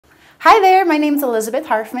Hi there, my name is Elizabeth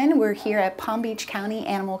Harfman. We're here at Palm Beach County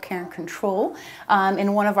Animal Care and Control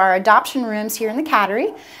in one of our adoption rooms here in the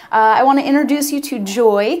cattery. I want to introduce you to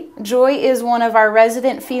Joy. Joy is one of our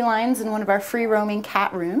resident felines in one of our free roaming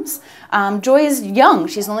cat rooms. Joy is young.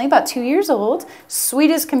 She's only about 2 years old, sweet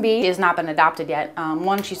as can be. She has not been adopted yet.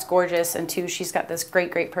 One, she's gorgeous, and two, she's got this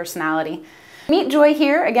great personality. Meet Joy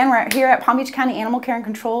here. Again, we're here at Palm Beach County Animal Care and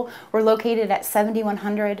Control. We're located at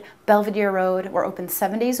 7100 Belvedere Road. We're open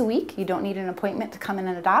 7 days a week. You don't need an appointment to come in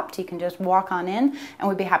and adopt. You can just walk on in and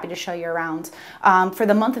we'd be happy to show you around. For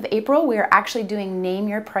the month of April, we are actually doing name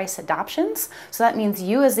your price adoptions. So that means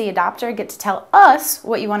you as the adopter get to tell us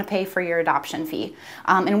what you want to pay for your adoption fee.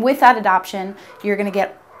 And with that adoption, you're going to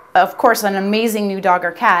get, of course, an amazing new dog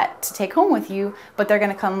or cat to take home with you, but they're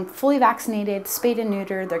going to come fully vaccinated, spayed and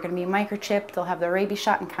neutered. They're going to be microchipped. They'll have their rabies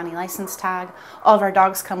shot and county license tag. All of our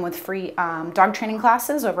dogs come with free dog training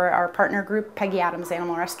classes over our partner group, Peggy Adams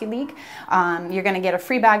Animal Rescue League. You're going to get a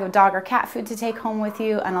free bag of dog or cat food to take home with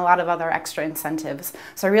you and a lot of other extra incentives.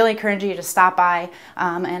 So I really encourage you to stop by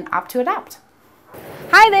and opt to adopt.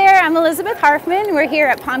 Hi there, I'm Elizabeth Harfman. We're here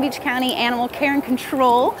at Palm Beach County Animal Care and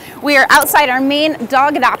Control. We are outside our main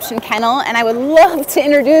dog adoption kennel, and I would love to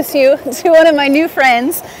introduce you to one of my new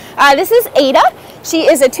friends. This is Ada.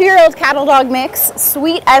 She is a 2-year-old cattle dog mix,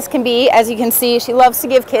 sweet as can be. As you can see, she loves to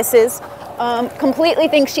give kisses. Completely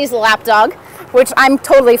thinks she's a lap dog, which I'm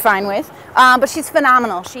totally fine with. But she's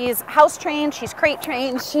phenomenal. She's house trained, she's crate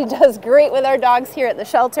trained, she does great with our dogs here at the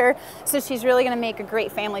shelter, so she's really going to make a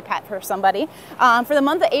great family pet for somebody. For the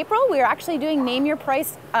month of April, we are actually doing name your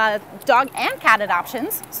price dog and cat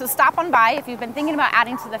adoptions, so stop on by if you've been thinking about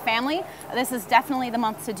adding to the family. This is definitely the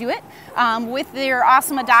month to do it. With your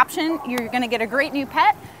awesome adoption, you're going to get a great new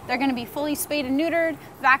pet. They're going to be fully spayed and neutered,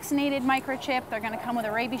 vaccinated, microchipped. They're going to come with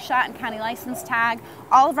a rabies shot and county license tag.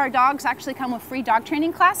 All of our dogs actually come with free dog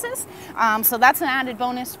training classes. So that's an added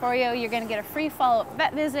bonus for you. You're going to get a free follow-up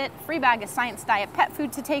vet visit, free bag of Science Diet pet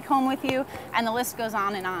food to take home with you, and the list goes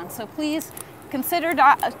on and on. So please consider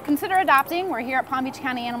adopting. We're here at Palm Beach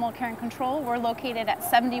County Animal Care and Control. We're located at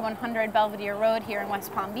 7100 Belvedere Road here in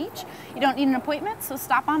West Palm Beach. You don't need an appointment, so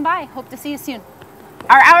stop on by. Hope to see you soon.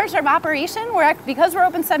 Our hours of operation, because we're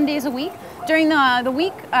open 7 days a week, during the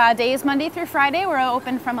week days, Monday through Friday, we're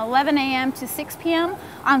open from 11 a.m. to 6 p.m.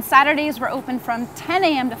 On Saturdays, we're open from 10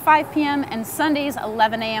 a.m. to 5 p.m. and Sundays,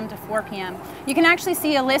 11 a.m. to 4 p.m. You can actually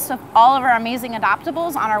see a list of all of our amazing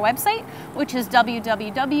adoptables on our website, which is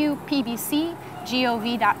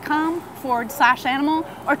www.pbcgov.com/animal,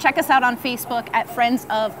 or check us out on Facebook at Friends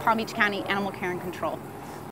of Palm Beach County Animal Care and Control.